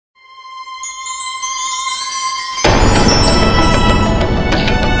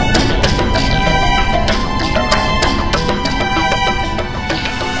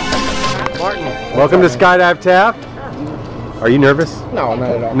Welcome to Skydive Taft. Are you nervous? No, not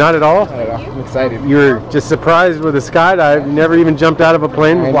at all. Not at all? Not at all. I'm excited. You were just surprised with a skydive. You never even jumped out of a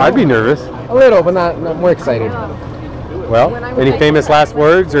plane. Well, I'd be nervous. A little, but not more excited. Well, any famous last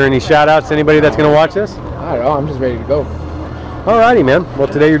words or any shout outs to anybody that's going to watch this? I don't know. I'm just ready to go. Alrighty, man. Well,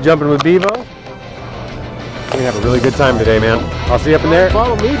 today you're jumping with Bevo. We're going to have a really good time today, man. I'll see you up in there.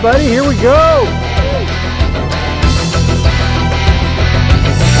 Follow me, buddy. Here we go.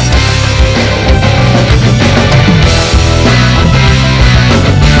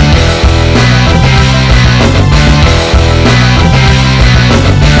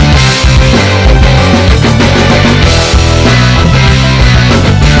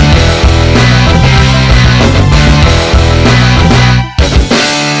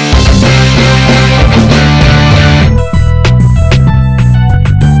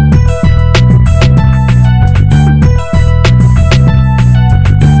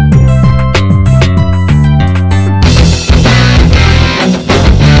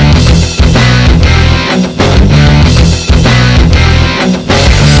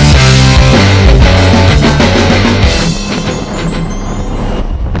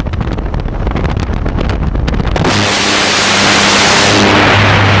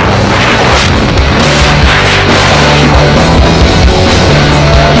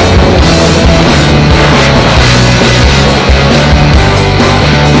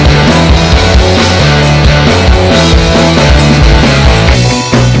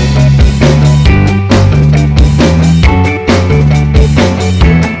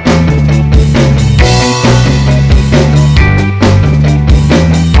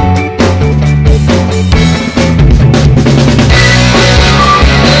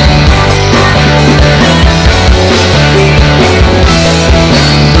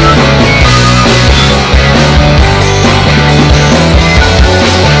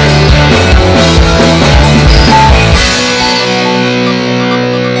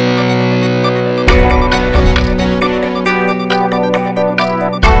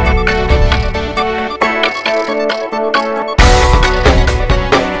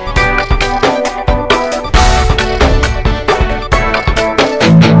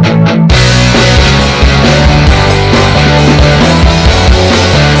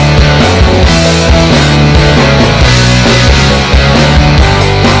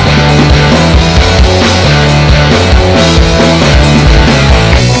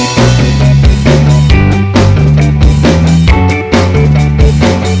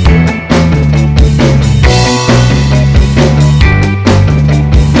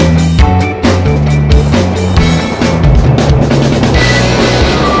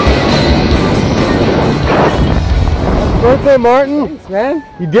 Birthday, Martin. Thanks, man.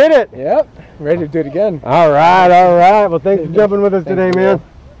 You did it. Yep. I'm ready to do it again. All right, all right. Well, thanks for jumping with us today, man.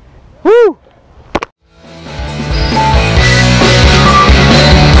 Woo!